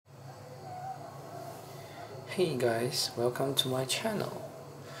Hey guys, welcome to my channel.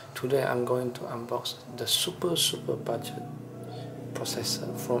 Today I'm going to unbox the super budget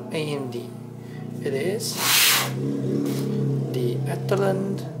processor from AMD. It is the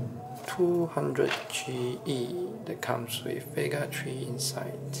Athlon 200GE that comes with Vega 3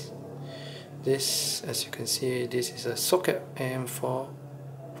 inside. This, as you can see, this is a socket AM4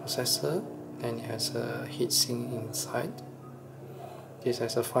 processor and it has a heatsink inside. This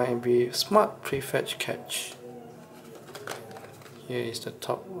has a 5MB smart prefetch cache. Here is the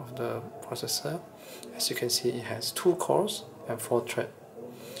top of the processor. As you can see, it has 2 cores and 4 threads.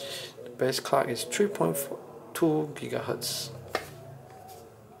 The base clock is 3.2 GHz.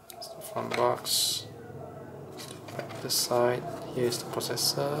 That's the front box. Back the side. Here is the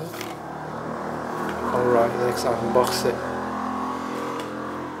processor. Alright, let's unbox it.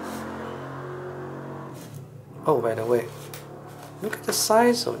 Oh, by the way, look at the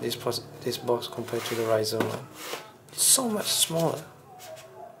size of this box compared to the Ryzen one. It's so much smaller.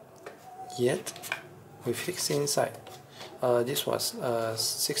 Yet, with heatsink inside. This was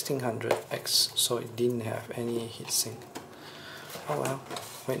 1600X, so it didn't have any heatsink. Oh well,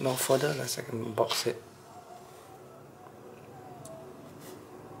 wait no further, let's unbox it.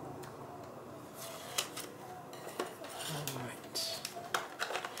 Alright.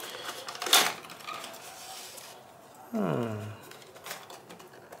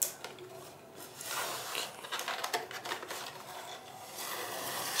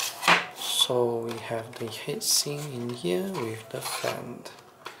 So we have the heatsink in here with the fan.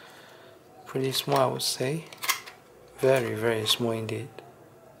 Pretty small, I would say. Very small indeed.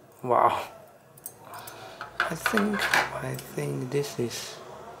 Wow. I think this is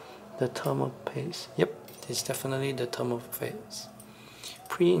the thermal paste. Yep, it's definitely the thermal paste.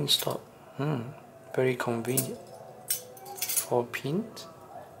 Pre-installed. Very convenient. 4 pins,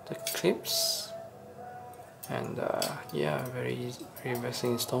 the clips, and yeah, very basic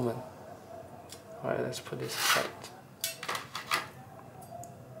installment. Alright, let's put this aside.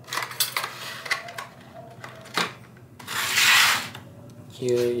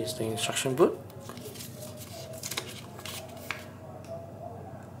 Here is the instruction book.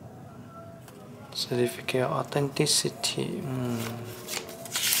 Certificate of authenticity.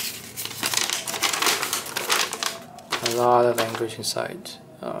 A lot of language inside.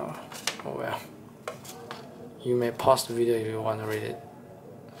 Oh well. You may pause the video if you want to read it.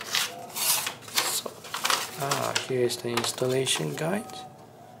 So, here is the installation guide.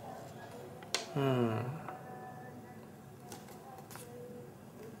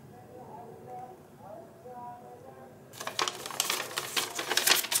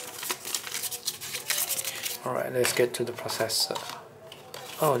 Alright, let's get to the processor.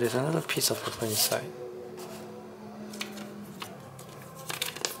 Oh, there's another piece of paper inside.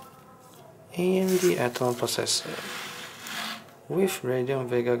 AMD Athlon processor with Radeon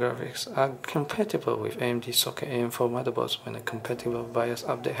Vega graphics are compatible with AMD socket AM4 motherboards when a compatible BIOS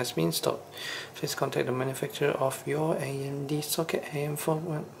update has been installed. Please contact the manufacturer of your AMD socket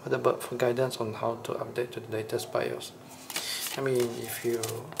AM4 motherboard for guidance on how to update to the latest BIOS. I mean, if you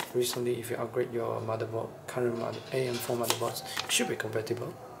upgrade your motherboard, current AM4 motherboards, it should be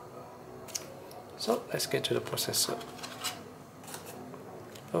compatible. So let's get to the processor.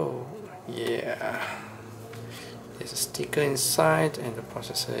 Oh yeah, there's a sticker inside and the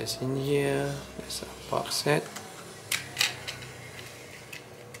processor is in here. There's a box set.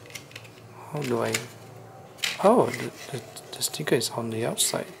 How do I... oh, the sticker is on the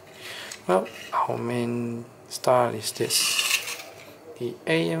outside. Well, our main style is this. The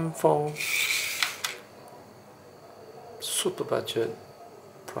AM4 super budget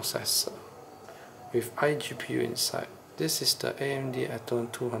processor with iGPU inside. This is the AMD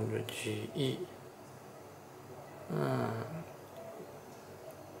Athlon 200GE.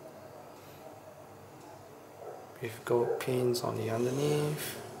 With gold pins on the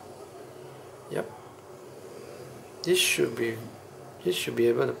underneath. Yep. This should be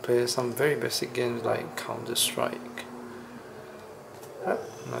able to play some very basic games like Counter-Strike.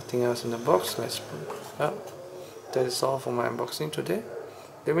 Nothing else in the box. That is all for my unboxing today.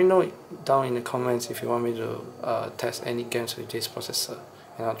 Let me know down in the comments if you want me to test any games with this processor,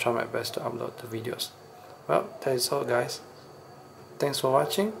 and I'll try my best to upload the videos. Well, that is all guys. Thanks for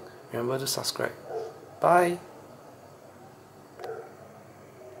watching. Remember to subscribe. Bye.